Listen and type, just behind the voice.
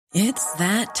It's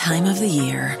that time of the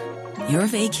year. Your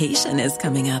vacation is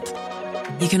coming up.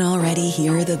 You can already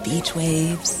hear the beach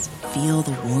waves, feel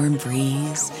the warm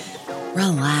breeze,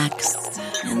 relax,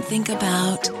 and think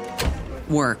about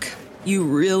work. You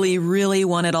really, really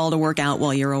want it all to work out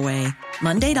while you're away.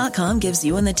 Monday.com gives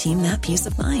you and the team that peace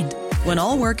of mind. When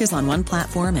all work is on one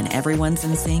platform and everyone's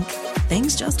in sync,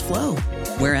 things just flow.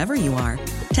 Wherever you are,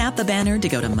 tap the banner to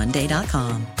go to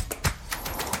Monday.com.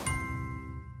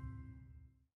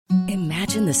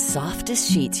 Imagine the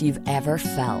softest sheets you've ever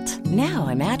felt. Now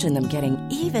imagine them getting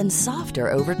even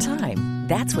softer over time.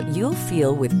 That's what you'll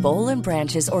feel with Boll &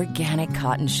 Branch's organic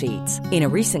cotton sheets. In a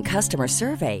recent customer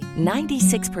survey,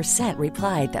 96%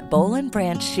 replied that Boll &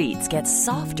 Branch sheets get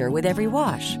softer with every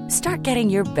wash. Start getting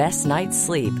your best night's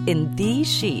sleep in these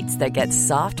sheets that get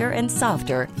softer and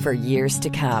softer for years to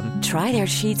come. Try their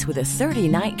sheets with a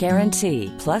 30-night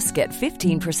guarantee. Plus, get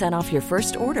 15% off your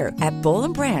first order at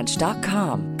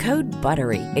bollandbranch.com. Code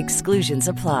BUTTERY. Exclusions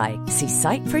apply. See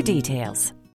site for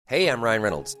details. Hey, I'm Ryan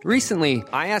Reynolds. Recently,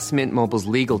 I asked Mint Mobile's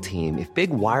legal team if big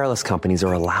wireless companies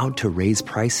are allowed to raise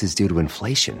prices due to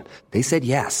inflation. They said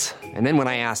yes. And then when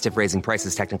I asked if raising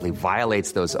prices technically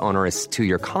violates those onerous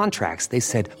two-year contracts, they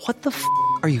said, "What the f***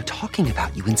 are you talking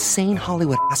about, you insane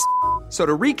Hollywood ass?" So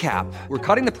to recap, we're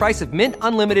cutting the price of Mint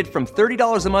Unlimited from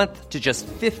 $30 a month to just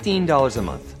 $15 a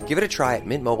month. Give it a try at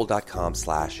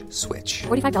mintmobile.com/switch.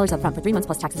 $45 up front for 3 months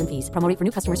plus taxes and fees. Promo rate for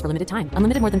new customers for limited time.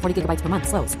 Unlimited more than 40 gigabytes per month.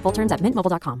 Slows full terms at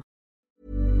mintmobile.com.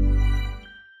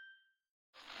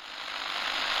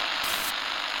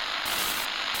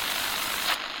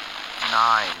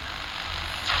 9,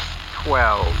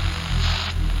 12,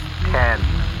 10,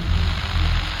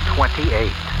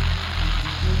 28,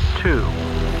 2,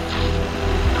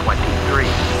 23.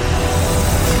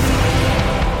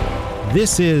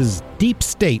 This is Deep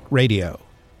State Radio,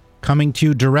 coming to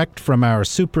you direct from our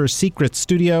super secret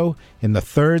studio in the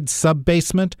third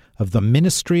sub-basement of the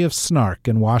Ministry of Snark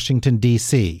in Washington,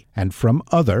 D.C., and from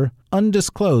other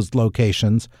undisclosed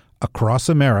locations across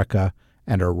America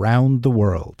and around the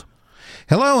world.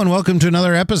 Hello and welcome to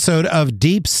another episode of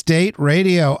Deep State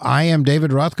Radio. I am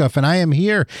David Rothkopf, and I am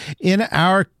here in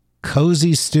our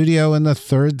cozy studio in the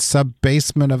third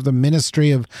sub-basement of the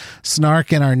Ministry of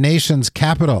Snark in our nation's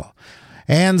capital.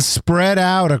 And spread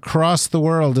out across the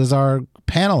world is our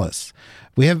panelists.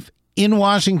 We have in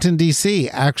Washington, D.C.,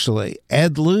 actually,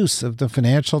 Ed Luce of the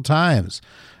Financial Times.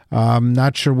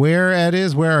 Not sure where Ed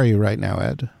is. Where are you right now,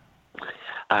 Ed?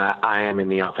 I am in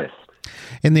the office.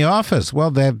 In the office. Well,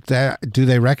 do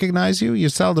they recognize you? You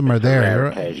seldom are there. Rare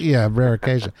occasion. Yeah, rare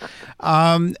occasion.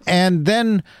 And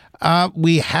then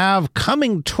we have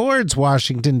coming towards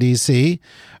Washington, D.C.,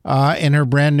 in her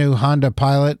brand new Honda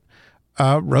Pilot,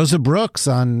 Rosa Brooks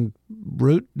on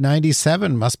Route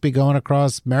 97, must be going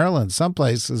across Maryland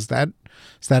someplace. Is that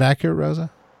accurate, Rosa?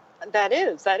 That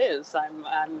is.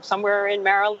 I'm somewhere in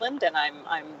Maryland, and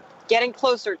I'm getting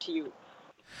closer to you.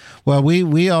 Well,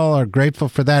 we all are grateful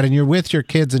for that, and you're with your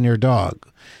kids and your dog,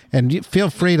 and you feel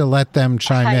free to let them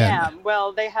chime in. I am.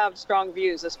 Well, they have strong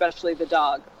views, especially the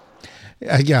dog.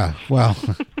 Yeah, well,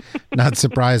 not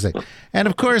surprising. And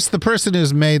of course, the person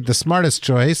who's made the smartest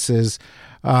choice is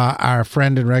our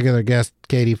friend and regular guest,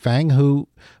 Katie Phang, who,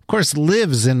 of course,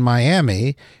 lives in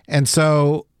Miami, and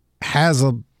so has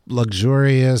a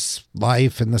luxurious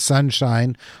life in the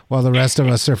sunshine while the rest of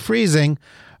us are freezing,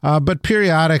 but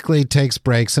periodically takes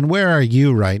breaks. And where are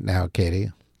you right now,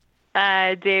 Katie?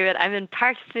 David, I'm in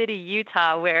Park City,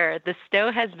 Utah, where the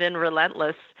snow has been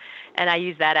relentless. And I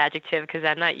use that adjective because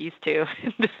I'm not used to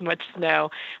this much snow.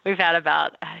 We've had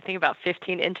about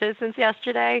 15 inches since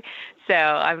yesterday.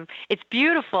 So it's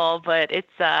beautiful, but it's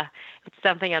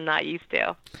something I'm not used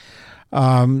to.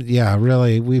 Yeah,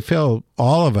 really,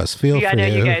 all of us feel for you. I know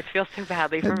you guys feel so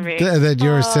badly for me. That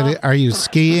you're sitting. Are you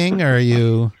skiing? Or are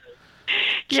you?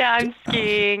 Yeah, I'm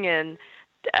skiing and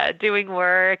doing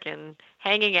work and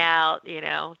hanging out.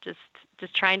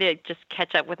 Just trying to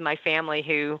catch up with my family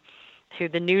who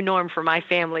the new norm for my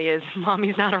family is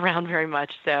mommy's not around very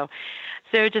much. So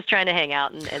just trying to hang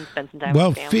out and spend some time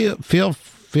with family.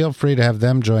 Feel free to have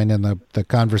them join in the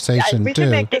conversation, we too.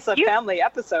 can make this a family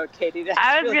episode, Katie.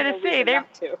 I was going to say,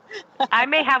 I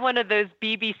may have one of those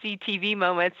BBC TV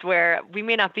moments where we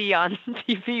may not be on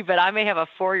TV, but I may have a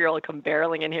 4-year-old come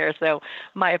barreling in here. So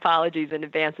my apologies in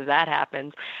advance if that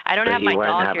happens. I don't have my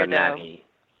dog here, though.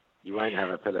 You won't have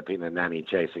a Filipino nanny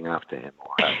chasing after him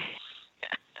or her.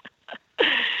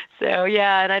 So,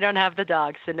 yeah, and I don't have the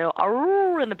dog, so no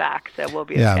in the back, so we'll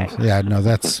be okay. Yeah, no,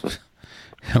 that's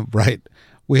right.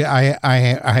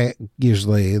 I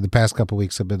usually the past couple of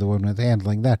weeks have been the one with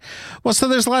handling that. Well, so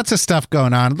there's lots of stuff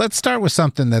going on. Let's start with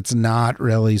something that's not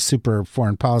really super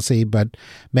foreign policy, but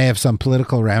may have some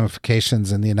political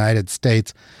ramifications in the United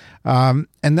States. And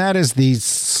that is the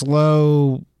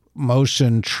slow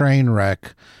motion train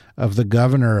wreck of the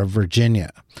governor of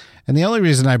Virginia. And the only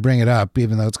reason I bring it up,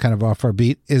 even though it's kind of off our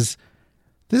beat, is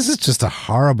this is just a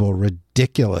horrible,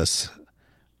 ridiculous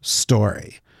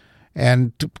story.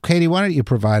 And Katie, why don't you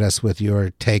provide us with your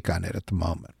take on it at the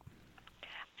moment?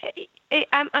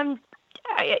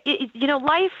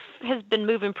 Life has been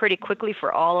moving pretty quickly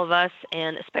for all of us,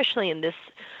 and especially in this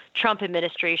Trump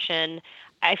administration,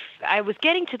 I was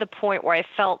getting to the point where I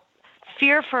felt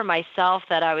fear for myself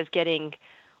that I was getting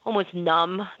almost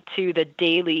numb to the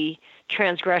daily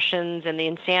transgressions and the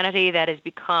insanity that has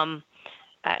become,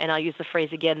 and I'll use the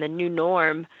phrase again, the new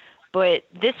norm. But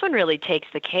this one really takes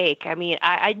the cake. I mean,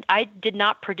 I did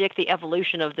not predict the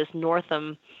evolution of this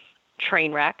Northam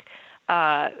train wreck.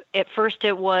 At first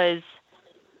it was,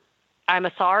 I'm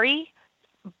sorry,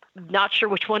 not sure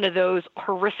which one of those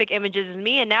horrific images is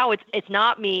me. And now it's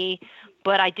not me,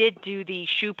 but I did do the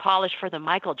shoe polish for the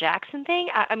Michael Jackson thing.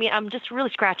 I mean, I'm just really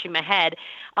scratching my head.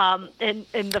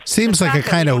 Seems like a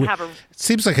kind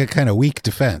of weak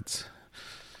defense.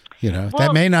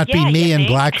 That may not be me in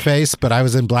blackface, but I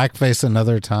was in blackface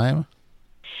another time.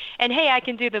 And hey, I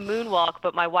can do the moonwalk,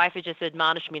 but my wife had just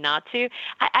admonished me not to.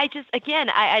 I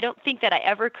don't think that I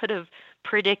ever could have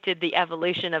predicted the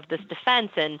evolution of this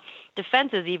defense. And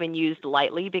defense is even used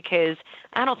lightly because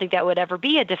I don't think that would ever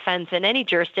be a defense in any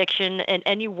jurisdiction, in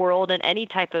any world, in any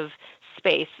type of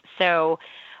space. So,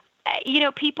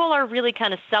 people are really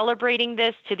kind of celebrating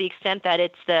this to the extent that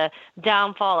it's the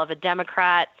downfall of a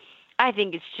Democrat. I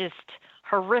think it's just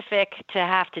horrific to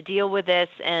have to deal with this,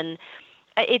 and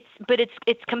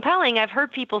it's compelling. I've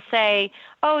heard people say,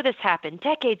 "Oh, this happened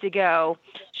decades ago.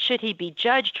 Should he be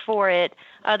judged for it?"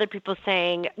 Other people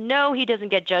saying, "No, he doesn't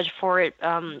get judged for it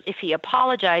if he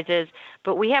apologizes."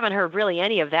 But we haven't heard really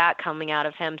any of that coming out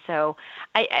of him. So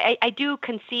I do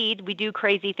concede we do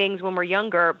crazy things when we're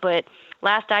younger, but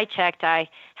last I checked, I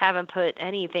haven't put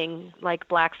anything like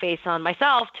blackface on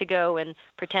myself to go and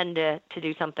pretend to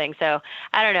do something. So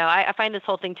I don't know. I find this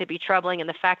whole thing to be troubling, and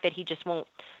the fact that he just won't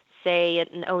say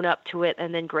it and own up to it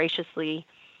and then graciously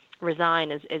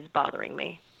resign is bothering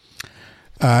me.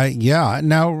 Yeah.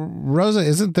 Now, Rosa,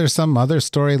 isn't there some other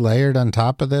story layered on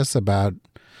top of this about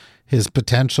his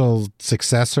potential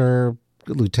successor,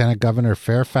 Lieutenant Governor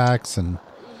Fairfax? And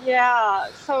yeah,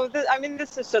 so this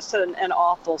is just an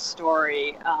awful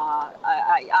story.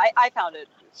 I found it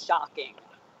shocking.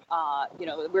 We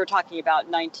were talking about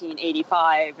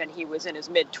 1985, and he was in his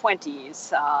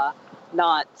mid-20s,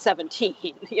 not 17.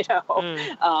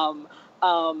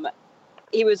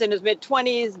 He was in his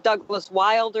mid-20s. Douglas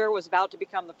Wilder was about to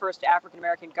become the first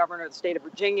African-American governor of the state of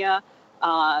Virginia.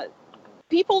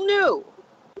 People knew,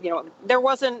 there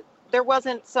wasn't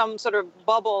some sort of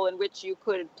bubble in which you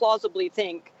could plausibly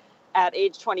think at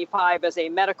age 25 as a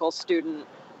medical student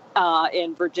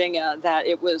in Virginia that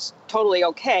it was totally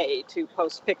okay to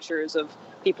post pictures of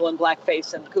people in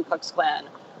blackface and the Ku Klux Klan.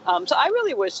 So I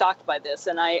really was shocked by this,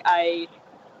 and I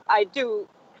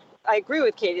agree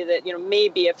with Katie that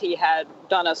maybe if he had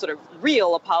done a sort of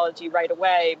real apology right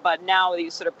away, but now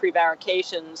these sort of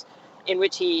prevarications in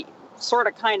which he sort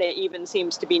of kind of even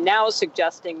seems to be now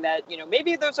suggesting that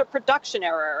maybe there's a production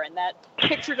error and that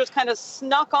picture just kind of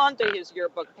snuck onto his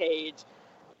yearbook page,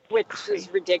 which is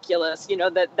ridiculous.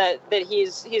 That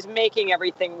he's making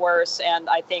everything worse, and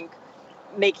I think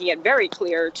making it very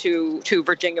clear to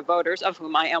Virginia voters, of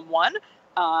whom I am one,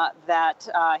 that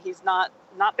he's not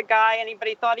the guy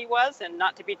anybody thought he was, and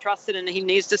not to be trusted, and he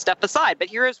needs to step aside. But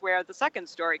here's where the second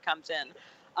story comes in.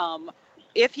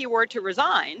 If he were to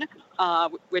resign,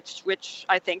 which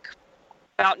I think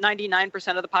about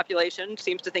 99% of the population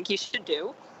seems to think he should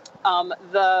do,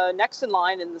 the next in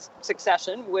line in the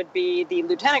succession would be the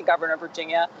Lieutenant Governor of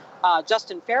Virginia,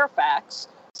 Justin Fairfax.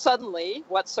 Suddenly,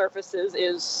 what surfaces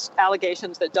is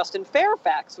allegations that Justin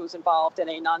Fairfax was involved in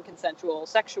a non-consensual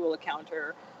sexual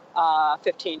encounter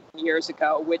 15 years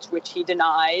ago, which he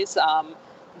denies.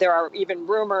 There are even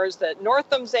rumors that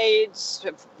Northam's aides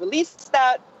have released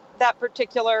that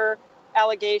particular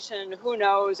allegation. Who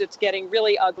knows? It's getting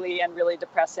really ugly and really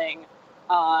depressing,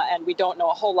 and we don't know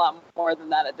a whole lot more than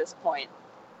that at this point.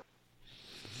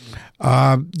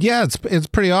 Yeah, it's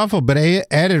pretty awful, but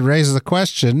Ed, it raises a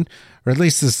question, or at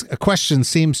least a question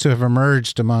seems to have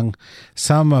emerged among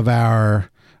some of our,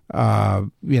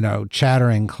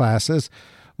 chattering classes,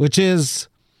 which is,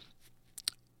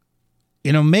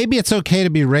 maybe it's okay to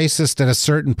be racist at a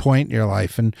certain point in your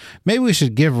life, and maybe we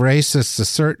should give racists a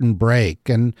certain break.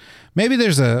 And maybe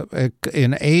there's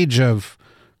an age of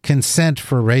consent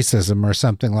for racism or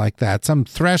something like that, some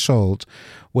threshold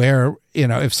where,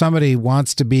 if somebody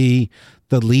wants to be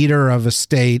the leader of a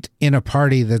state in a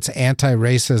party that's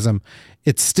anti-racism,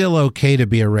 it's still okay to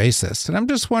be a racist. And I'm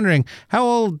just wondering, how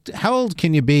old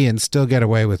can you be and still get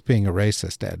away with being a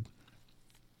racist, Ed?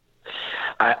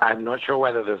 I'm not sure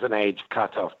whether there's an age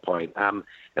cutoff point.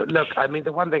 Look, I mean,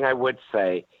 the one thing I would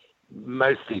say,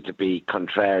 mostly to be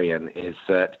contrarian, is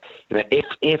that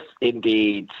if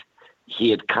indeed he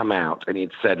had come out and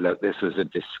he'd said, "Look, this was a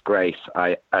disgrace.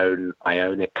 I own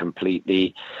it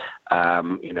completely.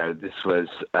 This was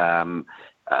an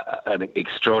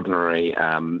extraordinary,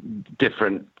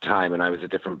 different time, and I was a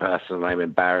different person, and I'm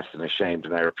embarrassed and ashamed,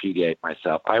 and I repudiate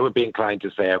myself," I would be inclined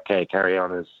to say, "Okay, carry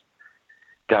on as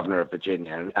governor of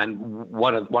Virginia." And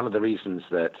one of the reasons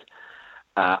that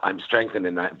I'm strengthened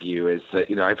in that view is that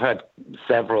I've heard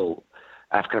several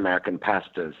African American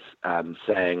pastors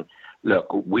saying,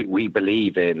 "Look, we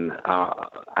believe in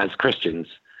as Christians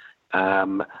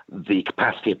the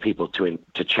capacity of people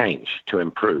to change, to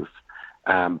improve,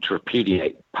 to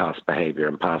repudiate past behavior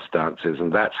and past stances,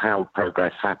 and that's how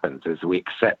progress happens, is we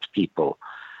accept people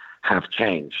have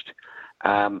changed."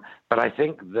 But I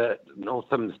think that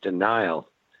Northam's denial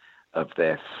of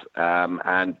this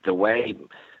and the way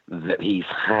that he's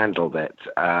handled it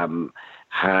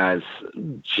has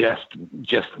just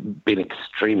been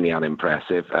extremely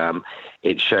unimpressive.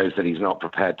 It shows that he's not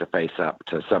prepared to face up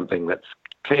to something that's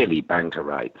clearly banker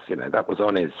rights. That was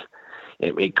on his.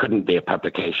 It couldn't be a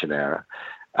publication error,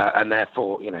 and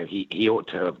therefore, he ought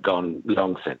to have gone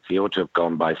long since. He ought to have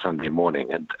gone by Sunday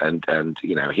morning, and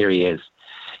here he is,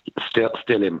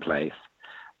 still in place.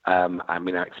 I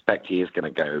expect he is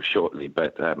going to go shortly,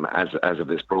 but as of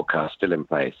this broadcast, still in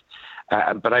place.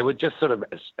 But I would just sort of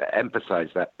emphasize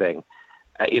that thing.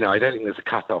 I don't think there's a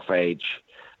cutoff age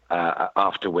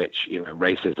after which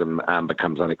racism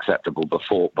becomes unacceptable.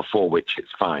 Before which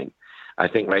it's fine. I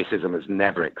think racism is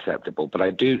never acceptable. But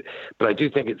I do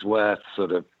think it's worth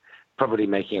sort of probably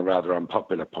making a rather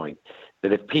unpopular point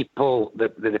that if people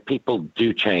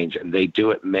do change and they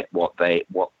do admit where they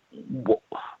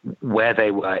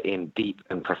were in deep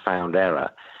and profound error,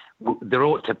 there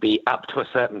ought to be, up to a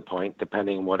certain point,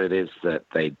 depending on what it is that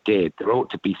they did, there ought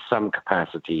to be some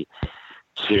capacity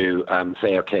to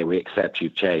say, okay, we accept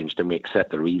you've changed and we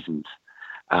accept the reasons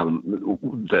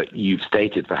that you've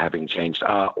stated for having changed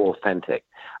are authentic.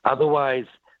 Otherwise,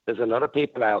 there's a lot of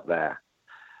people out there,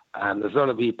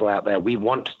 we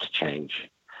want to change,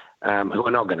 who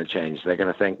are not going to change. They're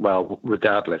going to think, well,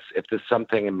 regardless, if there's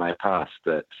something in my past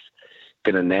that's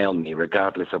going to nail me,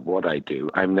 regardless of what I do,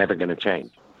 I'm never going to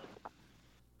change.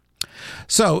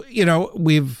 So,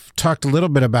 we've talked a little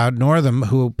bit about Northam,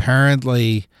 who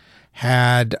apparently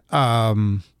had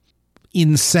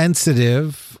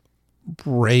insensitive,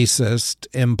 racist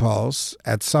impulse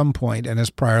at some point in his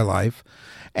prior life,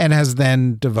 and has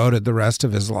then devoted the rest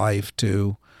of his life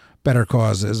to better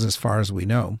causes, as far as we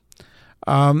know.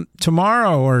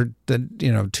 Tomorrow, or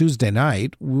Tuesday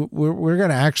night, we're going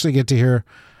to actually get to hear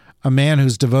a man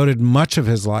who's devoted much of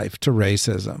his life to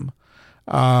racism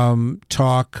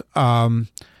talk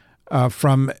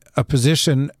from a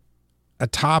position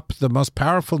atop the most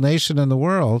powerful nation in the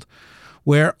world,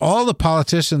 where all the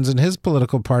politicians in his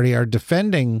political party are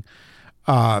defending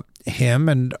him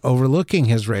and overlooking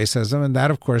his racism. And that,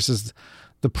 of course, is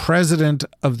the President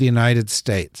of the United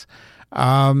States.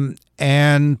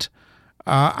 And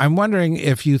I'm wondering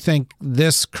if you think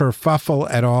this kerfuffle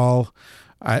at all,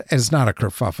 it's not a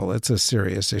kerfuffle, it's a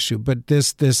serious issue, but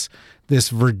this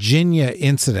Virginia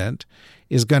incident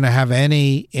is going to have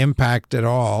any impact at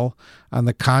all on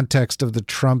the context of the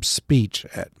Trump speech,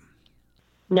 Ed?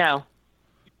 No.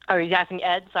 Oh, are you asking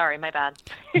Ed? Sorry, my bad.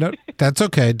 No, that's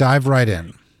okay. Dive right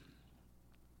in.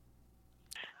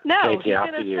 No, he's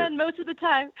going to spend most of the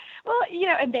time. Well,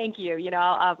 and thank you.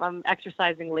 I'm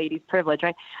exercising ladies' privilege,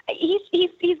 right?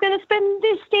 He's going to spend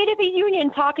the State of the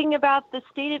Union talking about the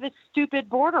state of its stupid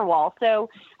border wall. So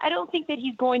I don't think that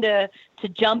he's going to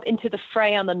jump into the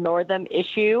fray on the Northam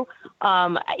issue.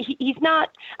 He's not.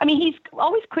 I mean, he's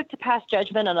always quick to pass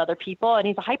judgment on other people, and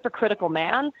he's a hypercritical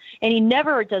man, and he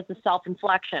never does the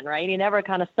self-inflection, right? He never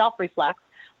kind of self-reflects,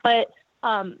 but.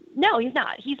 No, he's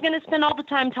not. He's going to spend all the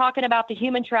time talking about the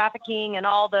human trafficking and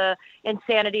all the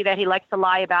insanity that he likes to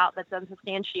lie about that's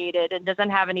unsubstantiated and doesn't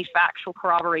have any factual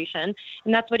corroboration.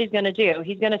 And that's what he's going to do.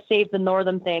 He's going to save the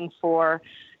Northam thing for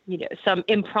some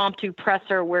impromptu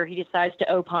presser where he decides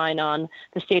to opine on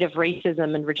the state of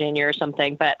racism in Virginia or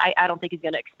something. But I don't think he's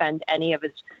going to expend any of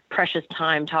his precious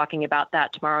time talking about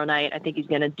that tomorrow night. I think he's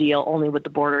going to deal only with the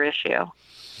border issue.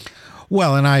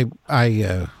 Well, and I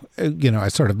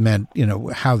sort of meant,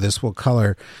 how this will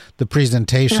color the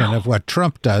presentation of what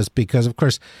Trump does, because, of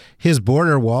course, his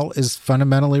border wall is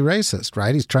fundamentally racist,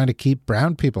 right? He's trying to keep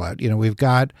brown people out. We've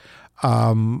got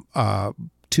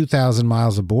 2,000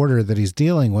 miles of border that he's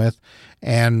dealing with,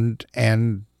 and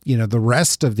the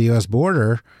rest of the U.S.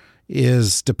 border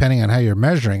is, depending on how you're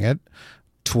measuring it,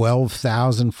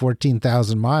 12,000,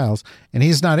 14,000 miles, and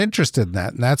he's not interested in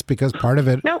that, and that's because part of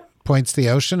it points to the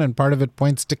ocean and part of it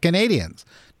points to Canadians.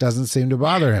 Doesn't seem to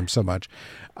bother him so much.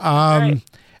 Right.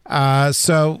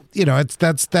 So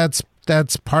that's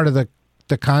part of the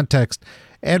context.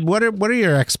 Ed, what are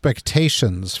your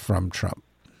expectations from Trump?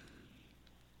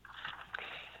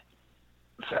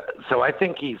 So I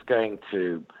think he's going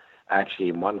to actually,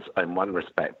 in one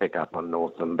respect, pick up on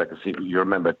Northam, because you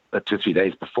remember 2-3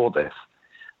 days before this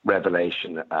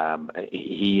revelation,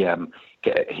 he had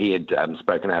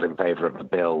spoken out in favor of a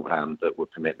bill that would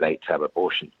permit late-term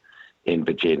abortion in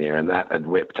Virginia, and that had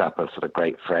whipped up a sort of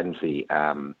great frenzy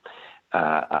on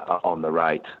the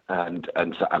right, and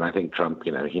I think Trump,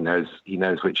 he knows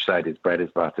which side his bread is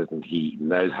buttered, and he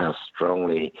knows how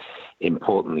strongly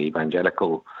important the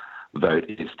evangelical vote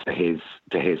is to his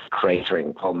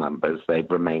cratering poll numbers. They've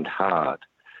remained hard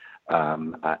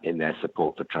in their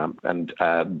support for Trump, and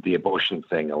the abortion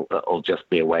thing will just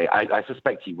be a way. I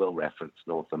suspect he will reference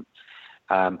Northam.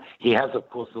 He has, of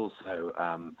course, also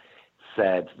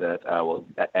said that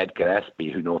Edgar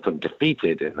Espy, who Northam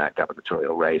defeated in that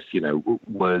gubernatorial race, his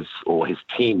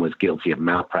team was guilty of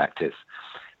malpractice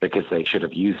because they should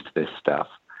have used this stuff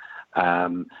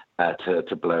to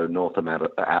blow Northam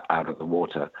out of the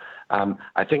water.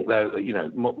 I think, though,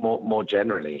 more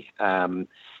generally,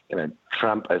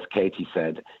 Trump, as Katie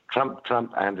said, Trump,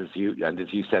 and as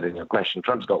you said in your question,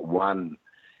 Trump's got one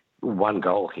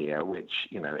goal here, which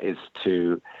is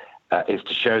to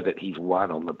show that he's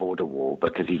won on the border wall,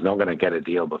 because he's not going to get a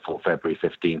deal before February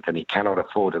 15th, and he cannot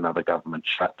afford another government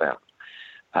shutdown.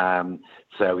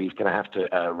 So he's going to have to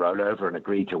roll over and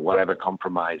agree to whatever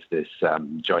compromise this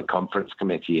Joint Conference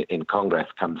Committee in Congress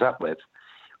comes up with,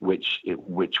 which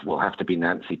will have to be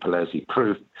Nancy Pelosi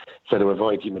proof. So to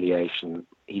avoid humiliation,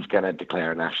 he's going to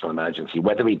declare a national emergency.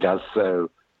 Whether he does so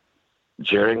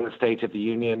during the State of the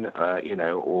Union,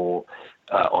 or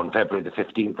on February the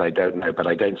 15th, I don't know, but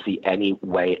I don't see any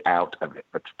way out of it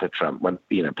for Trump. When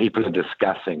people are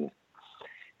discussing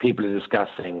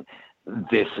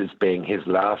this as being his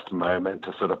last moment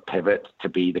to sort of pivot to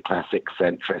be the classic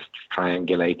centrist,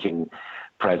 triangulating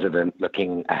president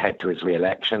looking ahead to his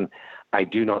re-election, I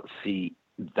do not see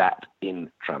that in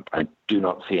Trump. I do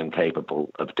not see him capable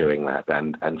of doing that,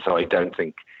 and so I don't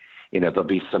think there'll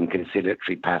be some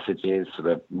conciliatory passages sort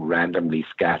of randomly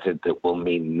scattered that will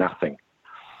mean nothing.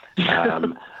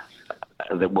 That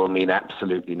will mean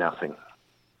absolutely nothing.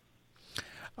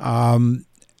 I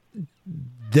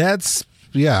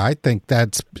think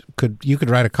you could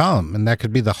write a column, and that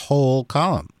could be the whole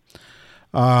column.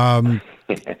 Thank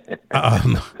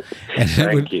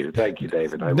you,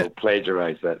 David. I will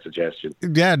plagiarize that suggestion.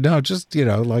 Yeah, no, just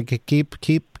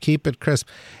keep it crisp.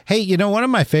 Hey, one of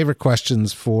my favorite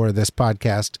questions for this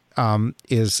podcast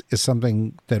is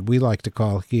something that we like to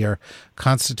call here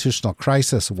Constitutional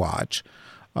Crisis Watch,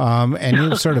 and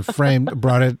you sort of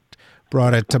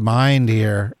brought it to mind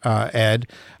here, Ed.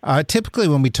 Typically,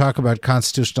 when we talk about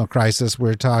constitutional crisis,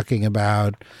 we're talking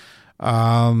about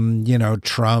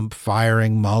Trump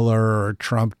firing Mueller or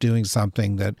Trump doing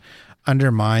something that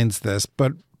undermines this.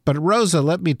 But Rosa,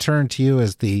 let me turn to you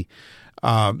as the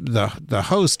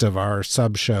host of our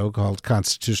sub show called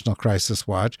Constitutional Crisis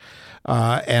Watch,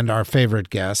 and our favorite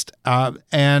guest,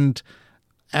 and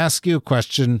ask you a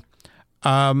question.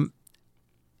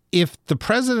 If the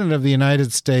President of the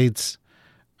United States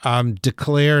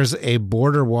declares a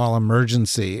border wall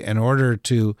emergency in order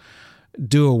to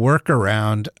do a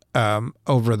workaround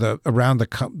around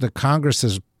the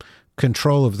Congress's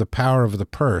control of the power of the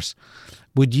purse,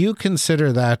 would you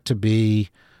consider that to be,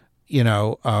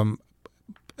 a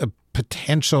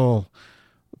potential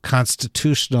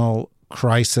constitutional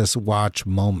crisis watch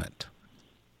moment?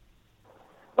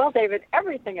 Well, David,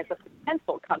 everything is a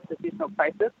potential constitutional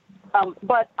crisis.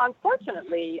 But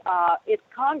unfortunately, it's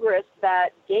Congress that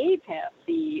gave him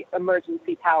the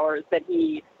emergency powers that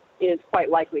he is quite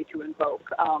likely to invoke.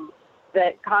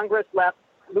 That Congress left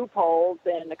loopholes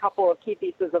in a couple of key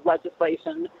pieces of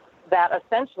legislation that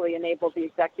essentially enabled the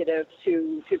executive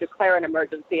to declare an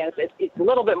emergency. And it's a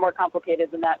little bit more complicated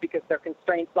than that because there are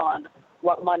constraints on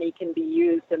what money can be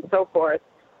used and so forth.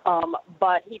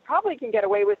 But he probably can get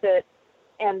away with it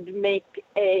and make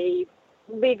a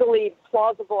legally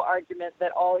plausible argument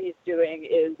that all he's doing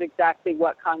is exactly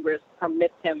what Congress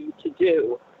permits him to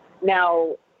do.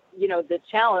 Now, the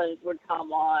challenge would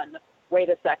come on, wait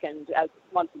a second, as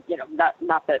once,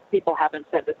 not that people haven't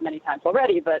said this many times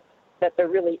already, but that there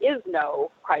really is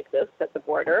no crisis at the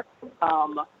border,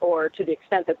 or to the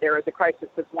extent that there is a crisis,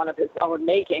 it's one of his own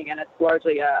making, and it's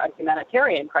largely a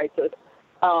humanitarian crisis.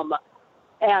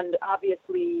 And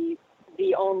obviously,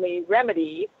 the only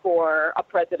remedy for a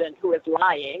president who is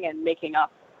lying and making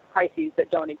up crises that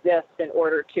don't exist in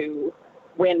order to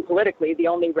win politically, the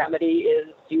only remedy is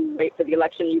you wait for the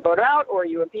election, you vote out, or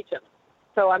you impeach him.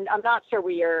 So I'm not sure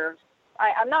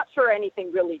I'm not sure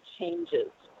anything really changes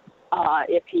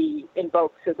if he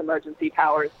invokes his emergency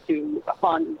powers to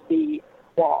fund the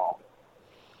wall.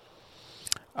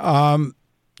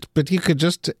 But you could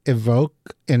just invoke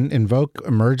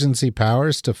emergency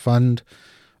powers to fund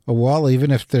a wall,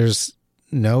 even if there's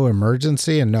no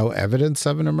emergency and no evidence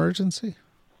of an emergency?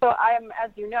 So I'm,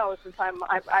 as you know, since I'm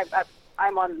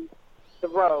on the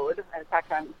road. In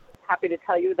fact, I'm happy to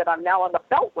tell you that I'm now on the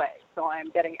Beltway, so I'm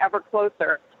getting ever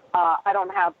closer. I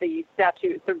don't have the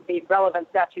relevant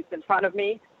statutes in front of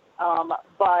me,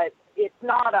 but it's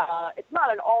not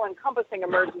an all-encompassing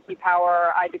emergency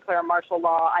power. I declare martial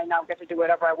law. I now get to do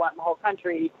whatever I want in the whole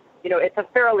country. It's a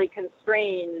fairly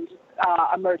constrained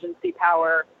emergency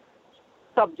power,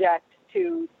 subject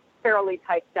to fairly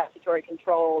tight statutory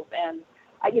controls. And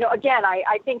again,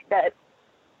 I think that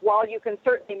while you can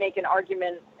certainly make an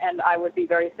argument, and I would be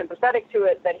very sympathetic to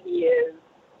it, that he is,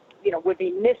 would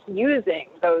be misusing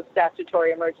those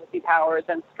statutory emergency powers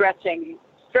and stretching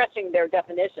their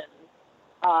definitions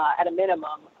at a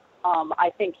minimum.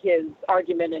 I think his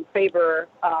argument in favor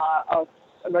of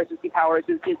emergency powers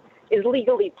is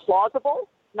legally plausible,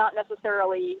 not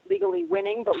necessarily legally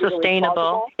winning, but legally sustainable.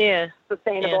 Plausible. Yeah.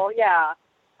 Sustainable, yeah.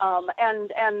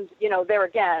 And there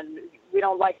again, we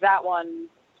don't like that one.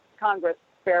 Congress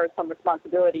bears some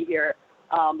responsibility here.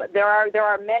 There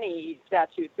are many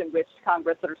statutes in which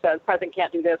Congress sort of says president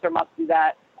can't do this or must do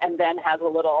that, and then has a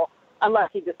little, unless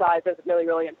he decides it's really,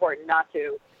 really important not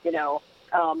to,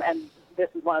 and this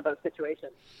is one of those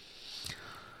situations.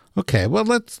 Okay, well,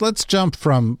 let's jump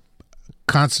from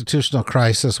Constitutional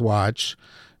Crisis Watch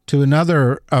to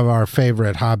another of our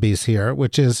favorite hobbies here,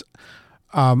 which is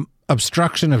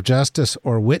obstruction of justice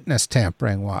or witness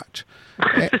tampering watch.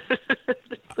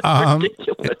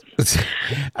 Ridiculous.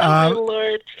 Oh,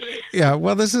 Lord. Yeah,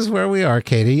 well, this is where we are,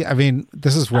 Katie. I mean,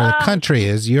 this is where the country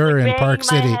is. You're in Park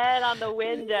City. My head on the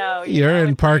window. You're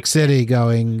in Park City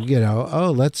going,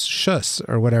 let's shuss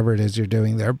or whatever it is you're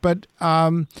doing there. But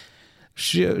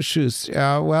shuss.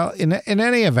 Well, in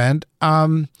any event,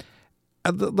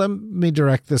 let me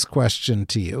direct this question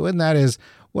to you, and that is,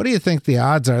 what do you think the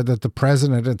odds are that the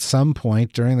president at some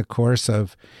point during the course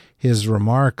of his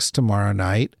remarks tomorrow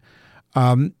night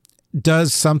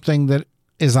does something that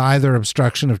is either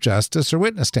obstruction of justice or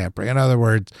witness tampering? In other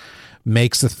words,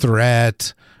 makes a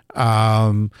threat,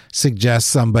 suggests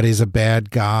somebody's a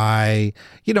bad guy.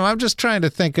 I'm just trying to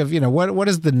think of, what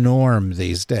is the norm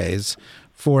these days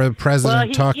for the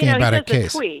president talking about a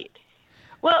case? Tweet.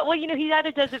 Well, he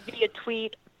either does it via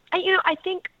tweet. I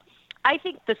think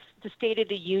the State of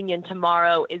the Union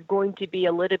tomorrow is going to be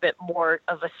a little bit more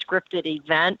of a scripted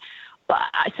event.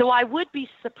 So I would be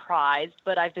surprised,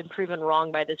 but I've been proven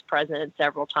wrong by this president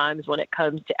several times when it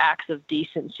comes to acts of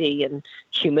decency and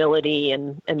humility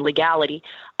and legality.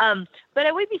 But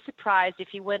I would be surprised if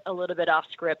he went a little bit off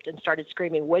script and started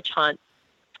screaming witch hunt.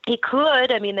 He could.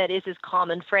 That is his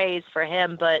common phrase for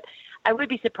him, but I would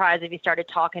be surprised if he started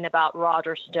talking about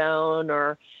Roger Stone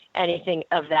or anything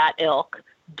of that ilk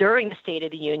during the State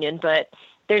of the Union. But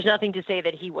there's nothing to say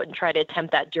that he wouldn't try to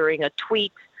attempt that during a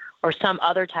tweet or some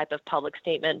other type of public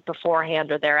statement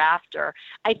beforehand or thereafter.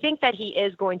 I think that he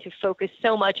is going to focus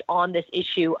so much on this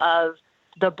issue of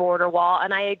the border wall.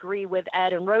 And I agree with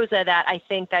Ed and Rosa that I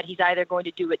think that he's either going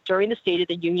to do it during the State of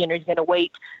the Union or he's going to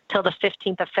wait till the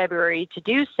 15th of February to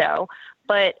do so.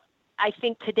 But I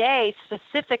think today,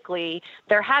 specifically,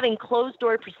 they're having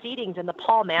closed-door proceedings in the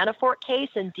Paul Manafort case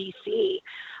in D.C.,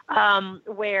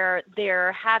 where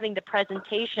they're having the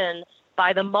presentation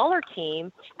by the Mueller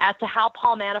team as to how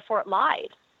Paul Manafort lied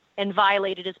and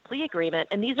violated his plea agreement.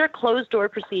 And these are closed-door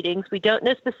proceedings. We don't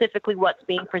know specifically what's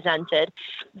being presented,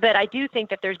 but I do think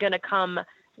that there's going to come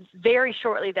very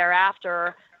shortly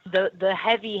thereafter the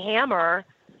heavy hammer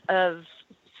of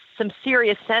some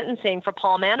serious sentencing for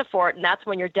Paul Manafort, and that's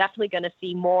when you're definitely going to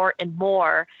see more and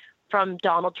more from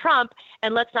Donald Trump.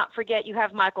 And let's not forget, you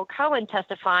have Michael Cohen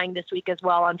testifying this week as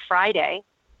well on Thursday,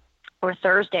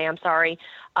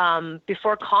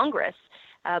 before Congress.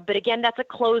 But again, that's a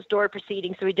closed-door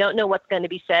proceeding, so we don't know what's going to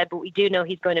be said, but we do know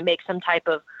he's going to make some type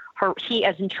of he,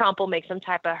 as in Trump, will make some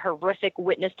type of horrific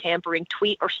witness tampering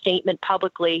tweet or statement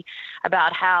publicly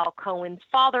about how Cohen's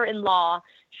father-in-law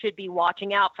should be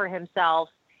watching out for himself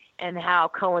and how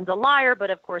Cohen's a liar.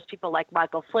 But of course, people like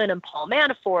Michael Flynn and Paul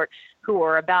Manafort, who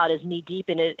are about as knee-deep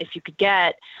in it if you could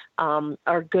get,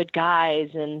 are good guys.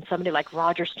 And somebody like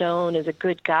Roger Stone is a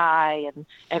good guy, and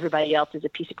everybody else is a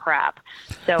piece of crap.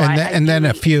 So then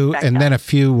a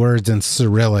few words in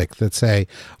Cyrillic that say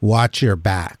 "watch your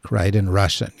back," right, in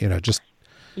Russian. Just.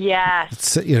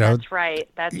 Yes, that's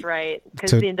right.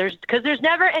 Because there's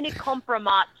never any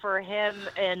compromise for him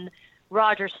and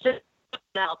Roger Stone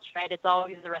else, right? It's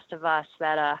always the rest of us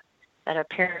that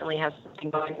apparently have something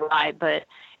going right. But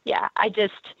yeah,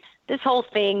 this whole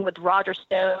thing with Roger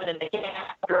Stone and the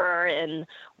gaffer and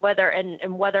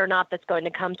whether or not that's going to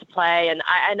come to play. And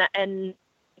I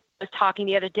was talking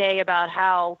the other day about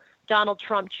how Donald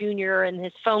Trump Jr. and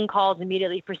his phone calls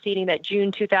immediately preceding that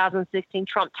June 2016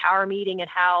 Trump Tower meeting, and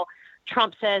how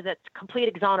Trump says it's complete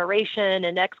exoneration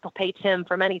and exculpates him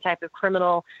from any type of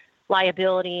criminal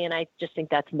liability. And I just think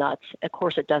that's nuts. Of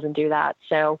course it doesn't do that.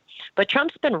 But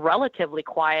Trump's been relatively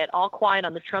quiet, all quiet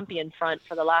on the Trumpian front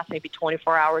for the last maybe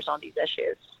 24 hours on these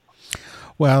issues.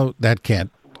 Well, that can't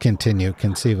continue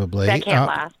conceivably. That can't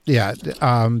last. Yeah,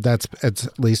 it's at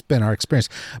least been our experience.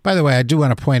 By the way, I do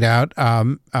want to point out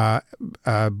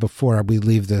before we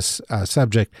leave this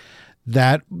subject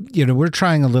that we're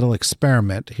trying a little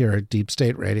experiment here at Deep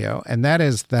State Radio, and that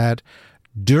is that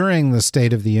during the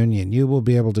State of the Union, you will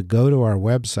be able to go to our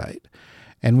website,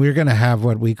 and we're going to have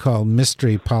what we call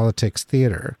Mystery Politics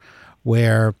Theater,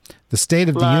 where the State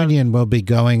of the Union will be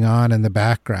going on in the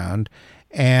background,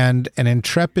 and an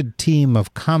intrepid team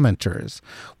of commenters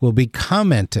will be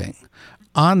commenting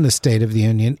on the State of the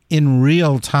Union in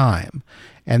real time.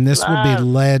 And this will be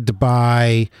led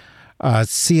by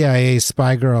CIA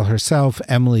spy girl herself,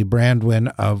 Emily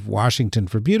Brandwin of Washington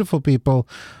for Beautiful People,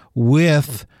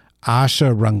 with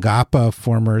Asha Rangappa,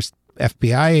 former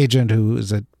FBI agent who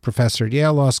is a professor at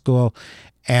Yale Law School,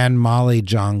 and Molly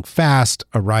Jong Fast,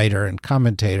 a writer and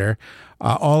commentator,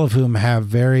 all of whom have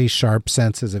very sharp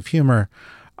senses of humor.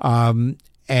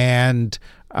 And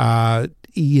are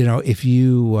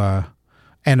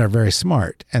very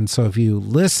smart. And so if you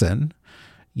listen,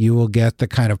 you will get the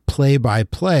kind of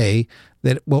play-by-play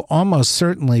that will almost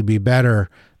certainly be better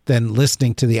than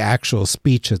listening to the actual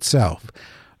speech itself.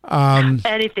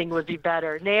 Anything would be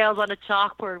better. Nails on a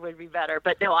chalkboard would be better.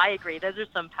 But no, I agree. Those are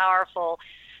some powerful,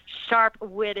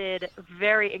 sharp-witted,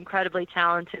 very incredibly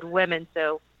talented women.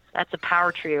 So that's a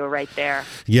power trio right there.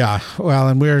 Yeah, well,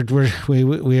 and we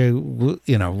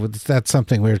that's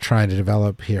something we're trying to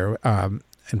develop here.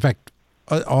 In fact,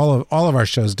 all of our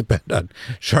shows depend on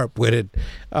sharp-witted,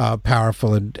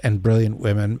 powerful, and brilliant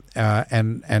women,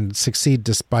 and succeed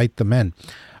despite the men.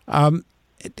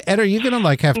 Ed, are you going to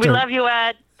have to? We love you,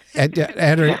 Ed.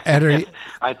 Ed,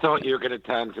 I thought you were going to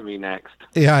turn to me next.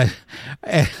 Yeah,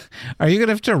 are you going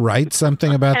to have to write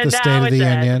something about the State of the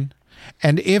Union?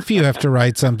 And if you have to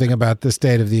write something about the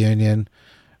State of the Union,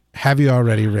 have you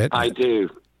already written? I do.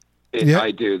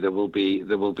 I do. There will be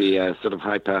a sort of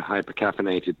hyper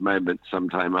caffeinated moment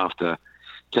sometime after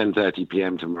 10:30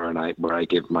 p.m. tomorrow night where I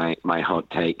give my hot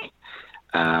take.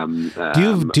 Do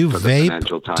you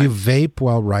vape? Do you vape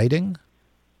while writing?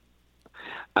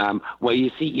 Well,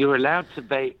 you see, you're allowed to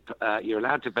vape. You're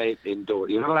allowed to vape indoors.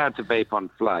 You're not allowed to vape on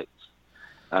flights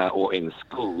or in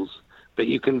schools. But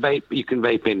you can vape. You can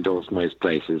vape indoors most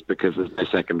places because there's no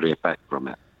secondary effect from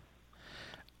it.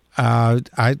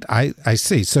 I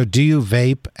see. So, do you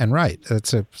vape and write?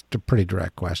 That's a pretty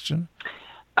direct question.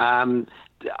 I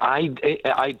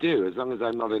do, as long as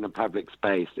I'm not in a public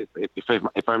space.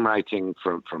 If I'm writing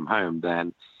from home,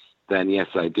 then yes,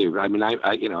 I do. I mean,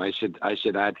 I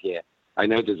should add here. I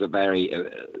know there's a very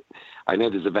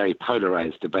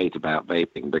polarized debate about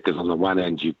vaping, because on the one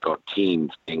end you've got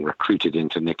teens being recruited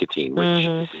into nicotine,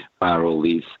 which are all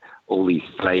these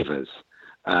flavors,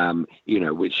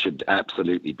 which should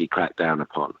absolutely be cracked down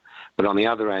upon. But on the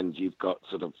other end, you've got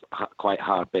sort of quite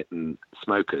hard-bitten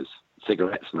smokers,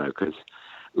 cigarette smokers,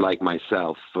 like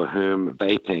myself, for whom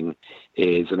vaping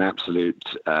is an absolute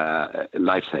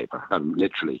lifesaver,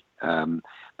 literally.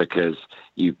 Because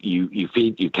you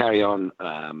carry on,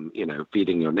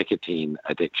 feeding your nicotine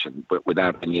addiction, but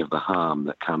without any of the harm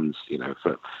that comes,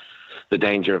 the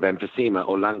danger of emphysema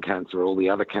or lung cancer or all the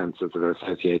other cancers that are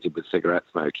associated with cigarette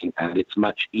smoking. And it's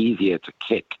much easier to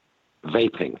kick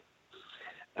vaping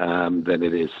than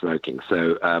it is smoking.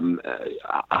 So,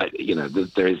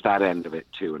 there is that end of it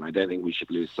too, and I don't think we should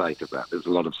lose sight of that. There's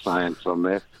a lot of science on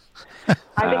this.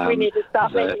 I think we need to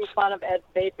stop making fun of Ed's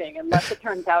vaping, unless it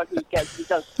turns out he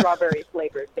does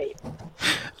strawberry-flavored vape.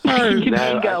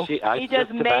 Mango. He does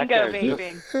mango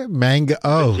vaping. Mango.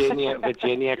 Oh,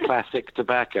 Virginia classic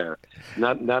tobacco.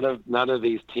 None of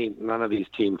these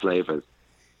team flavors.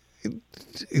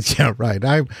 Yeah, right.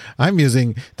 I'm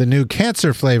using the new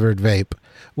cancer flavored vape,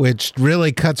 which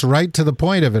really cuts right to the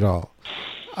point of it all.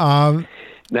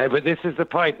 No, but this is the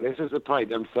point.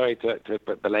 I'm sorry to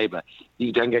belabor.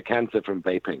 You don't get cancer from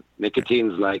vaping.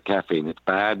 Nicotine's like caffeine. It's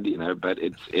bad, but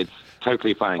it's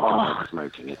totally fine compared to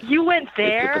smoking. You went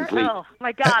there? Oh,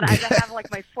 my God. I have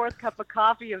like my fourth cup of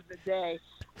coffee of the day.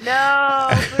 No,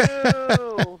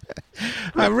 boo.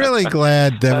 I'm really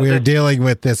glad that we're dealing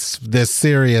with this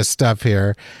serious stuff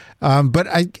here. But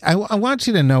I want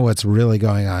you to know what's really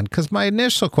going on, because my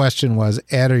initial question was,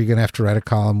 Ed, are you going to have to write a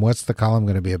column? What's the column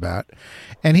going to be about?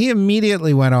 And he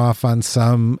immediately went off on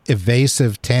some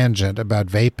evasive tangent about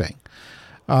vaping.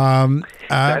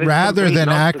 Rather than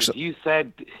actually... You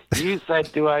said,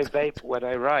 do I vape when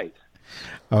I write?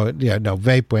 Oh, yeah, no,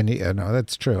 vape when you... No,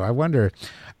 that's true. I wonder...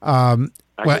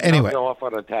 anyway. Go off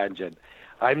on a tangent.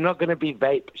 I'm not going to be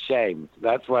vape shamed.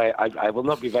 That's why I will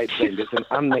not be vape shamed. It's an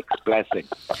unmixed blessing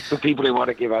for people who want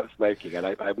to give up smoking, and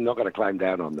I'm not going to climb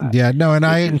down on that. Yeah, no, and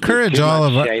I encourage all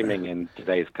of shaming in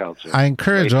today's culture. I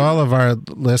encourage all of our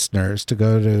listeners to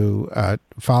go to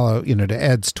follow, to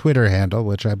Ed's Twitter handle,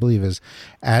 which I believe is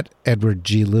at Edward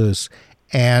G. Luce,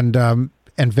 and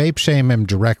vape shame him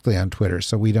directly on Twitter,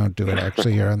 so we don't do it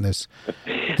actually here on this.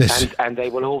 And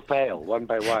they will all fail one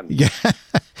by one. Yeah.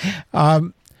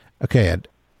 Okay, Ed,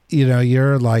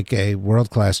 you're like a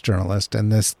world-class journalist,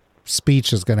 and this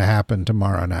speech is going to happen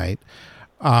tomorrow night.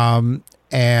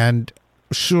 And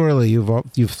surely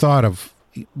you've thought of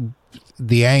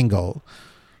the angle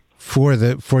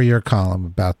for your column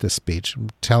about this speech.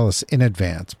 Tell us in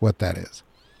advance what that is.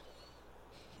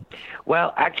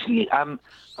 Well, actually,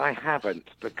 I haven't,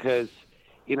 because,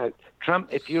 Trump,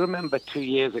 if you remember 2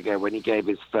 years ago when he gave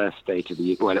his first State of the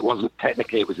Union, well, it wasn't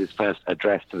technically, it was his first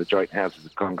address to the Joint Houses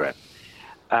of Congress.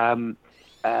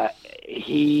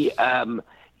 He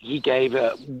gave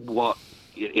what,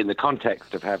 in the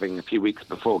context of having a few weeks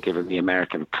before given the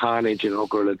American Carnage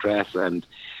inaugural address and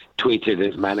tweeted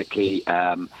as manically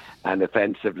and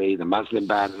offensively the Muslim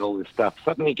ban and all this stuff,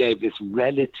 suddenly gave this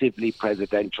relatively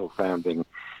presidential sounding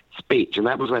speech. And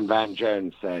that was when Van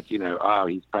Jones said,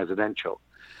 he's presidential.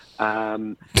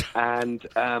 And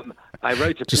I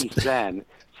wrote a piece then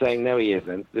saying, no, he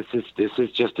isn't. This is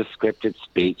just a scripted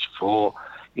speech for,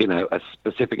 a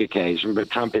specific occasion, but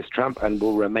Trump is Trump and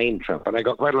will remain Trump. And I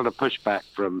got quite a lot of pushback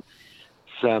from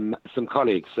some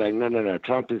colleagues saying, no,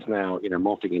 Trump is now,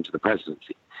 morphing into the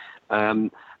presidency.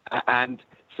 And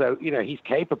so, he's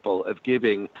capable of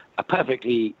giving a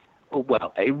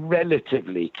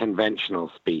relatively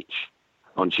conventional speech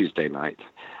on Tuesday night.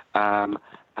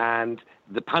 And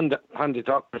the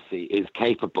punditocracy is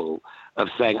capable of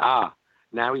saying,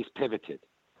 now he's pivoted.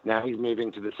 Now he's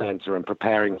moving to the center and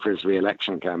preparing for his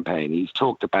re-election campaign. He's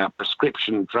talked about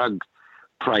prescription drug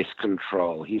price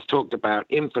control. He's talked about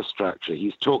infrastructure.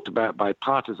 He's talked about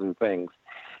bipartisan things.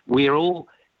 We're all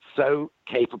so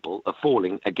capable of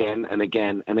falling again and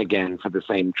again and again for the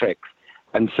same tricks.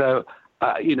 And so,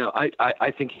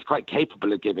 I think he's quite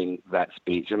capable of giving that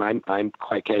speech, and I'm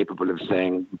quite capable of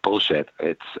saying bullshit.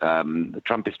 It's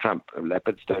Trump is Trump.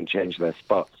 Leopards don't change their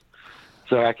spots.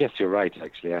 So I guess you're right,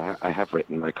 actually. I have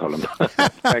written my column.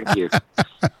 Thank you.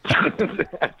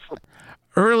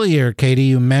 Earlier, Katie,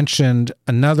 you mentioned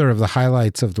another of the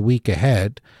highlights of the week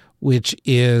ahead, which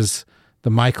is the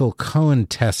Michael Cohen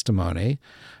testimony.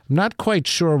 I'm not quite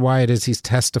sure why it is he's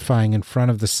testifying in front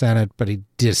of the Senate, but he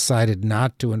decided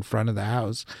not to in front of the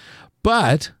House.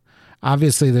 But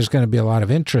obviously there's going to be a lot of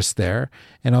interest there.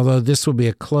 And although this will be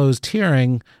a closed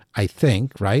hearing, I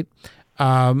think, right?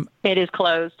 It is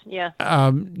closed, yeah.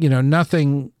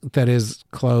 Nothing that is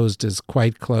closed is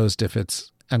quite closed if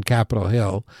it's on Capitol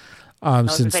Hill.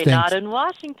 Not in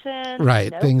Washington.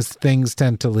 Right. Nope. Things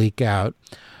tend to leak out.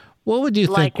 What would you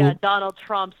think? Like Donald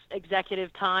Trump's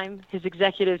executive time, his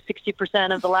executive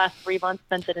 60% of the last 3 months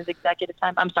spent in his executive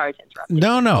time. I'm sorry to interrupt.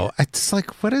 No. It's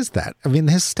like, what is that? I mean,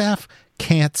 his staff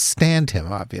can't stand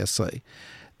him, obviously.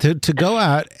 To go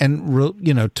out and,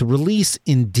 to release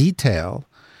in detail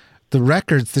the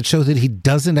records that show that he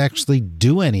doesn't actually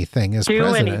do anything as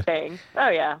president. Oh,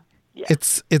 yeah.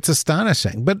 It's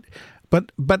astonishing. But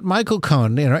But Michael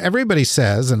Cohen, everybody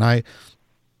says, and I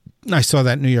saw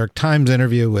that New York Times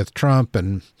interview with Trump,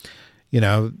 and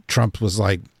Trump was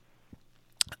like,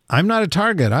 I'm not a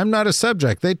target. I'm not a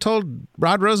subject. They told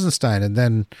Rod Rosenstein. And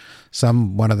then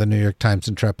one of the New York Times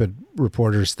intrepid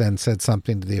reporters then said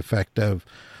something to the effect of,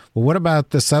 well, what about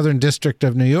the Southern District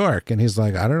of New York? And he's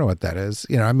like, I don't know what that is.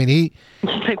 He's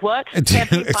like, what?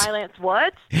 Campaign violence,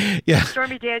 what? Yeah.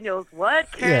 Stormy Daniels,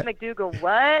 what? Karen McDougal,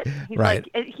 what? He's right.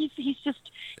 like,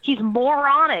 he's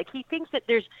moronic. He thinks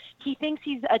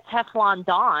he's a Teflon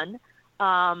Don,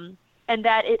 and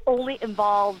that it only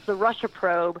involves the Russia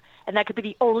probe, and that could be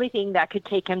the only thing that could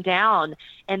take him down.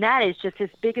 And that is just his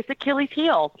biggest Achilles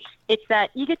heel. It's that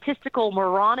egotistical,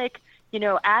 moronic,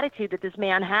 attitude that this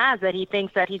man has, that he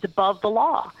thinks that he's above the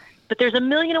law. But there's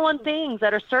 1,000,001 things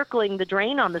that are circling the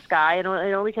drain on this guy, and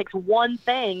it only takes one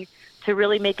thing to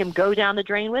really make him go down the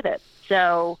drain with it.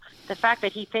 So the fact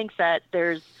that he thinks that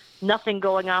there's nothing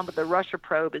going on with the Russia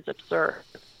probe is absurd.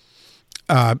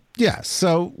 Yeah.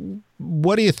 So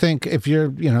what do you think if you're,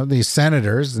 these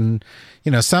senators and,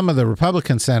 some of the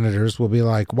Republican senators will be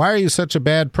like, why are you such a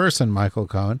bad person, Michael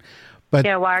Cohen? But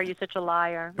yeah, why are you such a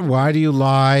liar? Why do you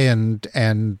lie and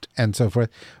so forth?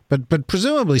 But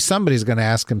presumably somebody's going to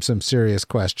ask him some serious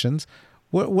questions.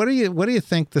 What do you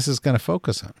think this is going to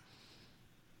focus on?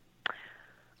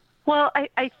 Well,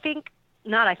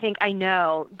 I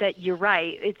know that you're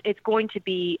right. It's going to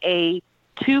be a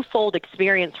twofold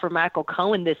experience for Michael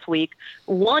Cohen this week.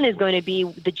 One is going to be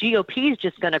the GOP is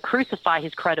just going to crucify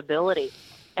his credibility,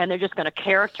 and they're just going to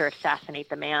character assassinate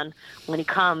the man when he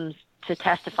comes to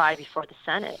testify before the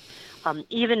Senate.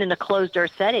 Even in a closed-door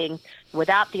setting,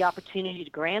 without the opportunity to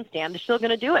grandstand, they're still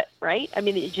going to do it, right? I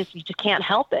mean, you just can't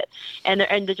help it. And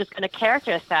they're just going to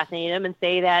character assassinate him and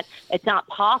say that it's not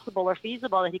possible or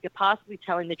feasible that he could possibly be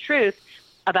telling the truth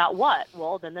about what?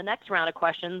 Well, then the next round of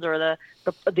questions, or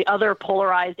the other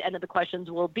polarized end of the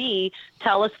questions, will be,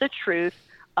 tell us the truth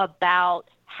about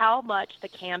how much the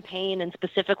campaign, and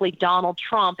specifically Donald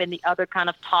Trump and the other kind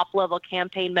of top-level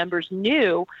campaign members,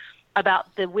 knew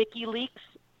about the WikiLeaks,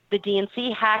 the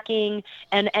DNC hacking,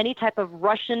 and any type of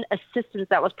Russian assistance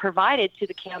that was provided to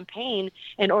the campaign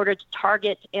in order to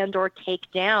target and or take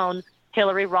down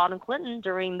Hillary Rodham Clinton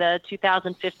during the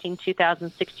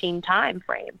 2015-2016 time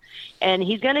frame. And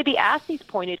he's going to be asked these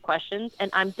pointed questions, and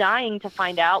I'm dying to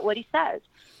find out what he says,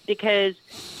 because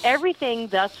everything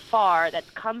thus far that's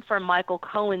come from Michael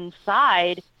Cohen's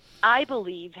side, I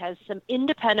believe, has some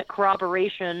independent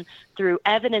corroboration through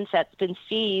evidence that's been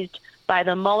seized by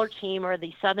the Mueller team or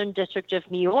the Southern District of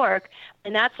New York.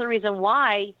 And that's the reason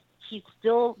why he's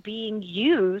still being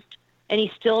used, and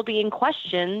he's still being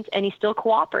questioned, and he's still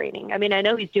cooperating. I mean, I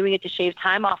know he's doing it to shave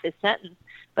time off his sentence,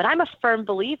 but I'm a firm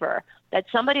believer that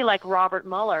somebody like Robert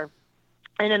Mueller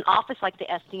in an office like the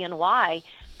SDNY,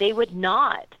 they would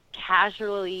not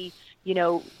casually,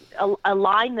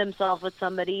 align themselves with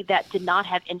somebody that did not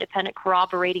have independent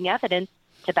corroborating evidence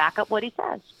to back up what he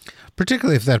says.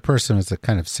 Particularly if that person is a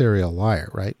kind of serial liar,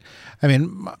 right? I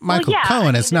mean, Michael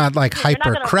Cohen is not like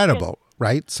hyper credible,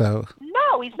 right? So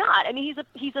no, he's not. I mean,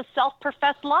 he's a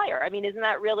self-professed liar. I mean, isn't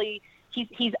that really?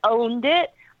 He's owned it.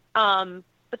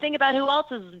 But think about who else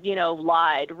has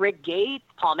lied: Rick Gates,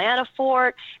 Paul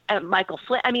Manafort, Michael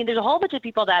Flynn. I mean, there's a whole bunch of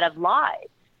people that have lied.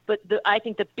 But I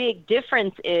think the big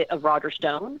difference is Roger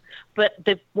Stone. But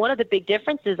one of the big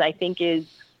differences, I think, is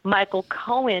Michael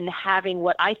Cohen having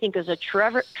what I think is a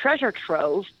treasure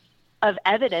trove of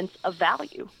evidence of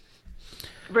value,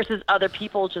 versus other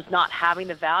people just not having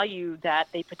the value that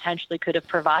they potentially could have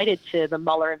provided to the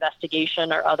Mueller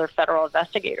investigation or other federal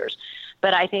investigators.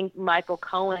 But I think Michael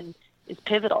Cohen is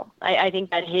pivotal. I think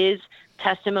that his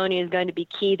testimony is going to be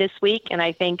key this week, and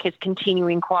I think his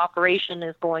continuing cooperation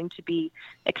is going to be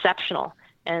exceptional.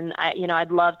 And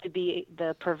I'd love to be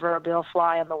the proverbial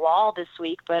fly on the wall this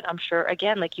week, but I'm sure,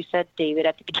 again, like you said, David,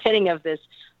 at the beginning of this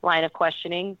line of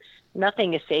questioning,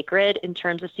 nothing is sacred in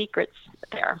terms of secrets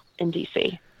there in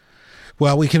D.C.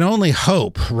 Well, we can only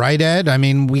hope, right, Ed? I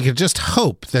mean, we could just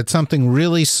hope that something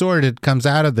really sordid comes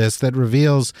out of this that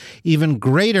reveals even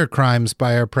greater crimes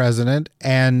by our president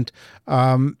and,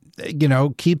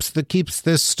 keeps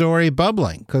this story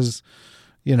bubbling, because,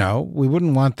 we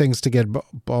wouldn't want things to get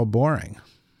all boring.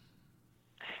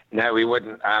 No, we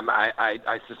wouldn't.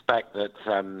 I suspect that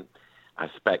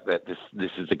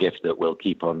this is a gift that we'll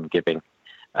keep on giving.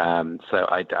 So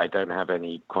I don't have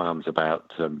any qualms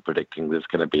about predicting there's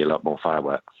going to be a lot more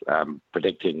fireworks.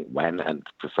 Predicting when and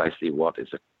precisely what is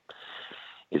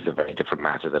a very different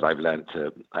matter that I've learned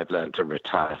to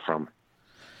retire from.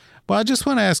 Well, I just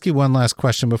want to ask you one last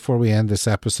question before we end this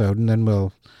episode, and then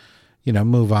we'll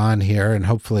move on here, and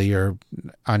hopefully you're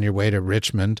on your way to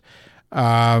Richmond,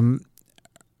 or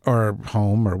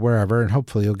home or wherever, and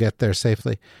hopefully you'll get there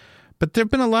safely. But there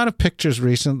have been a lot of pictures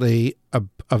recently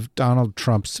of Donald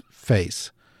Trump's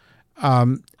face,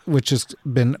 which has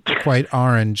been quite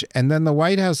orange. And then the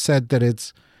White House said that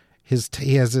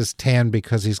he has his tan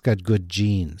because he's got good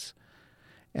genes.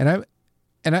 And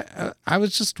I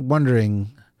was just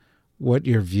wondering what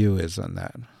your view is on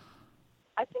that.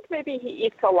 I think maybe he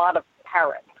eats a lot of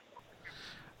carrots.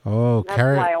 Oh,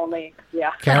 That's my only,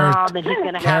 yeah. Then he's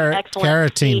going to have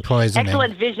carotene poisoning.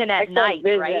 Excellent vision at night,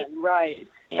 right? Right.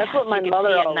 Yeah, that's what my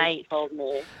mother always told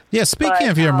me. Yeah, speaking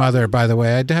of your mother, by the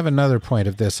way, I have another point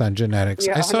of this on genetics.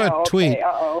 Yeah, I saw a tweet.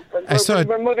 Okay,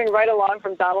 we're moving right along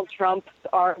from Donald Trump's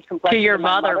orange complexion to your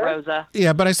mother, Rosa.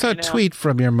 Yeah, but I saw a tweet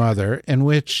from your mother in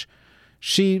which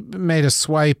she made a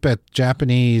swipe at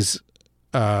Japanese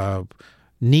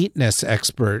neatness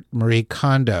expert Marie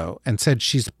Kondo and said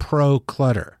she's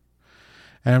pro-clutter.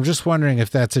 And I'm just wondering if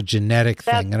that's a genetic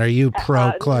thing. And are you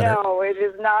pro-clutter? No, it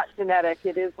is not genetic.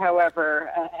 It is,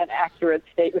 however, an accurate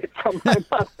statement from my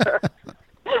mother.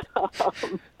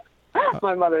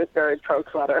 My mother is very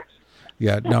pro-clutter.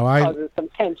 Yeah, no, causes some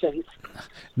tensions.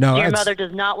 No, your mother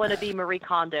does not want to be Marie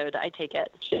Kondo'd, I take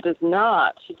it. She does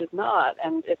not. She does not.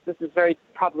 And this is very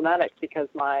problematic because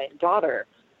my daughter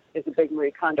is a big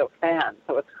Marie Kondo fan,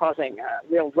 so it's causing a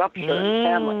real rupture in the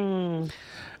family.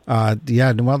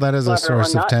 Yeah, well, that is a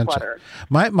source of tension.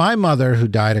 My mother, who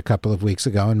died a couple of weeks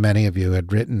ago, and many of you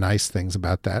had written nice things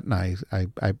about that, and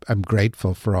I'm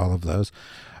grateful for all of those.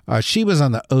 She was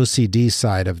on the OCD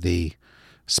side of the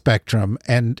spectrum,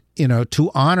 and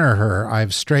to honor her,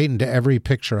 I've straightened every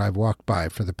picture I've walked by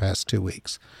for the past 2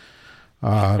 weeks.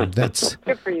 That's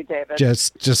good for you, David.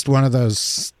 Just one of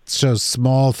those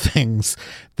small things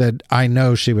that I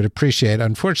know she would appreciate.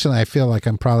 Unfortunately, I feel like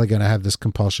I'm probably going to have this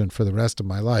compulsion for the rest of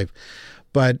my life.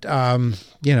 But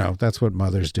that's what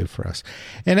mothers do for us.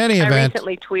 In any event, I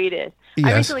recently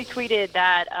tweeted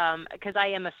that because I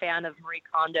am a fan of Marie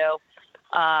Kondo.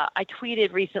 I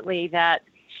tweeted recently that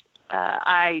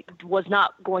I was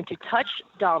not going to touch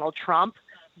Donald Trump,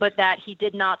 but that he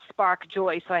did not spark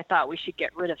joy, so I thought we should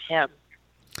get rid of him.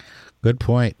 Good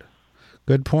point.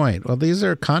 Well, these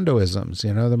are Kondoisms,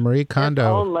 the Marie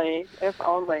Kondo. If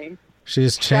only.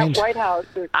 She's changed. That White House.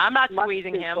 I'm not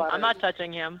squeezing him. I'm not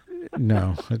touching him.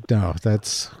 No.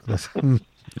 That's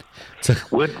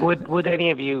Would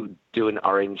any of you do an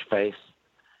orange face?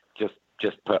 Just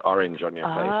put orange on your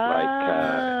face,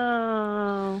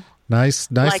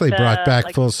 nicely brought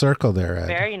back full circle there, Ed.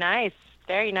 Very nice.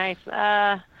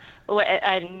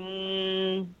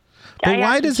 But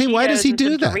why does he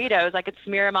do that? Doritos, I could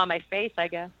smear them on my face, I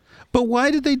guess. But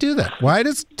why did they do that? Why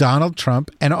does Donald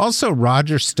Trump and also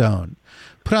Roger Stone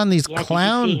put on these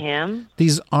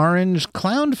these orange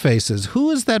clown faces?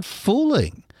 Who is that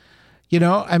fooling?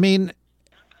 I mean,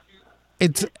 I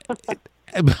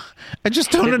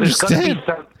just don't understand.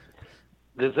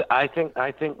 I think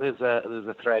there's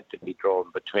a thread to be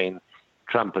drawn between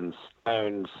Trump and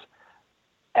Stone's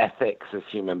ethics as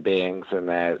human beings and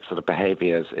their sort of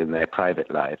behaviors in their private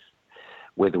life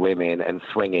with women and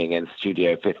swinging in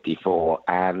Studio 54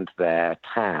 and their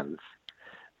tans.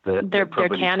 Their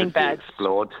tanning bags.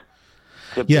 Explored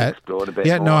a bit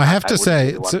more. No, I have to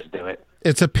say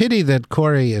it's a pity that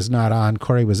Corey is not on.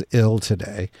 Corey was ill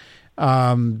today.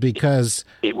 Because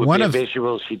it would be a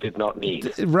visual she did not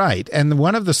need. Right. And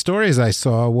one of the stories I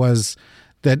saw was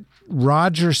that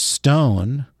Roger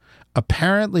Stone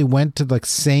apparently went to the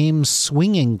same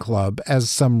swinging club as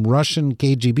some Russian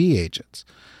KGB agents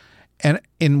and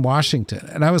in Washington.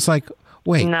 And I was like,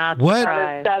 wait, what?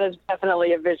 That is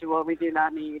definitely a visual we do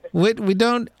not need. We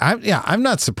don't. I'm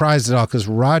not surprised at all because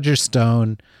Roger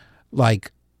Stone,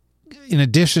 in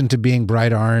addition to being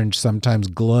bright orange, sometimes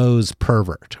glows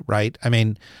pervert, right? I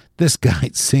mean, this guy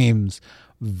seems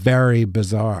very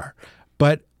bizarre.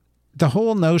 But the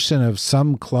whole notion of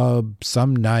some club,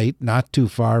 some night, not too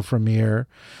far from here,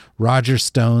 Roger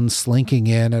Stone slinking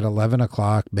in at 11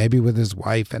 o'clock, maybe with his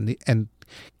wife and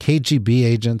KGB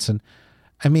agents. And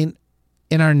I mean,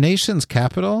 in our nation's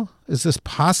capital, is this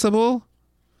possible?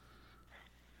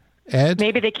 Ed?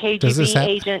 Maybe the KGB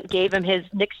agent gave him his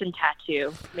Nixon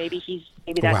tattoo. Maybe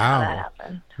that's how that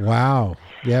happened. Wow.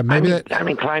 Yeah, maybe I'm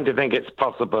inclined to think it's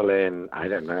possible in, I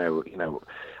don't know,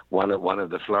 one of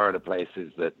the Florida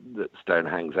places that Stone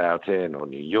hangs out in, or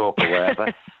New York or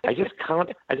wherever. I just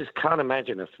can't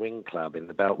imagine a swing club in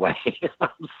the Beltway.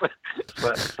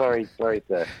 But sorry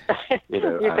to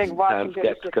you think I'm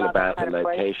skeptical about the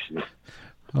location.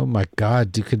 Oh my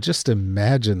God, you could just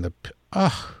imagine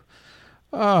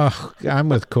Oh, I'm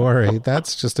with Corey.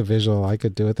 That's just a visual I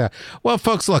could do with that. Well,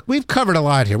 folks, look, we've covered a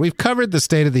lot here. We've covered the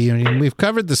State of the Union. We've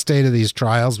covered the state of these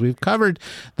trials. We've covered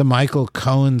the Michael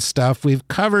Cohen stuff. We've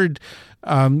covered,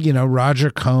 Roger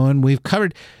Cohen. We've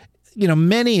covered,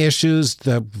 many issues.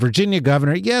 The Virginia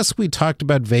governor. Yes, we talked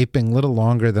about vaping a little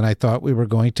longer than I thought we were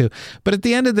going to. But at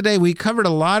the end of the day, we covered a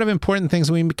lot of important things.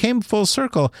 We came full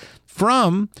circle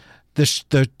from the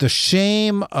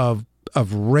shame of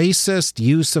racist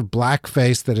use of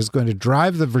blackface that is going to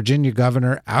drive the Virginia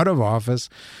governor out of office,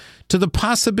 to the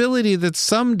possibility that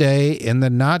someday in the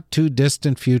not too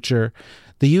distant future,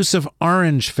 the use of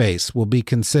orange face will be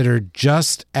considered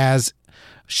just as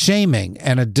shaming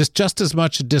and just as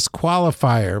much a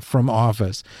disqualifier from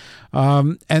office.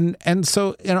 And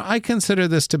so, I consider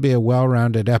this to be a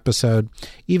well-rounded episode,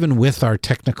 even with our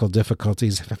technical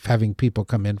difficulties of having people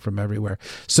come in from everywhere.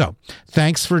 So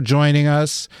thanks for joining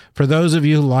us. For those of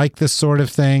you who like this sort of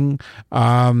thing,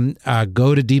 go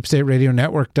to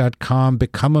deepstateradionetwork.com,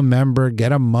 become a member,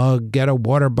 get a mug, get a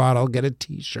water bottle, get a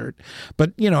T-shirt,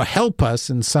 but, help us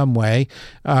in some way,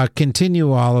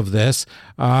 continue all of this.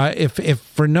 If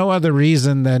for no other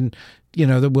reason than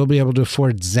that we'll be able to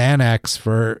afford Xanax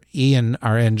for Ian,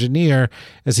 our engineer,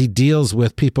 as he deals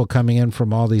with people coming in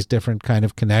from all these different kind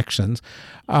of connections.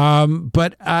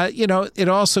 But it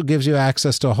also gives you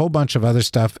access to a whole bunch of other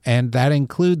stuff. And that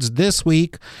includes this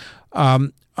week,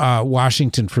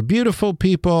 Washington for Beautiful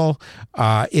People.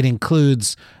 It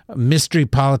includes Mystery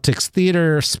Politics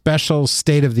Theater, special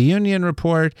State of the Union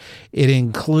report. It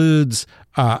includes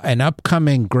an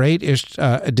upcoming great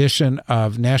edition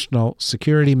of National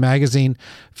Security Magazine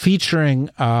featuring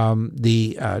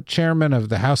the chairman of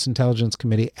the House Intelligence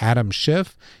Committee, Adam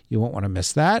Schiff. You won't want to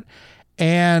miss that.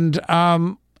 And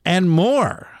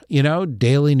more,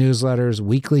 daily newsletters,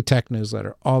 weekly tech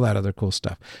newsletter, all that other cool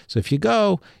stuff. So if you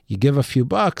go, you give a few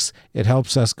bucks, it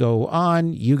helps us go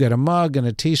on. You get a mug and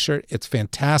a T-shirt. It's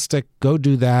fantastic. Go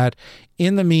do that.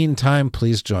 In the meantime,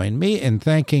 please join me in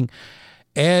thanking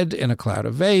Ed in a cloud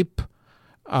of vape,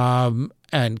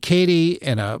 and Katie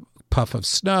in a puff of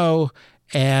snow,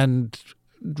 and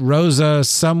Rosa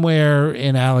somewhere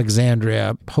in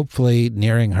Alexandria, hopefully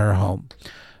nearing her home.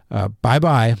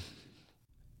 Bye-bye.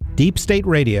 Deep State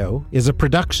Radio is a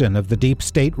production of the Deep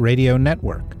State Radio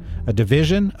Network, a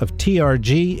division of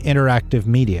TRG Interactive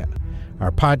Media.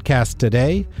 Our podcast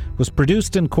today was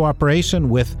produced in cooperation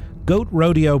with Goat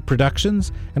Rodeo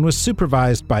Productions and was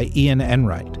supervised by Ian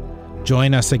Enright.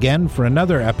 Join us again for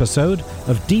another episode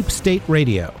of Deep State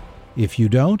Radio. If you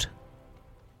don't,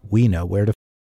 we know where to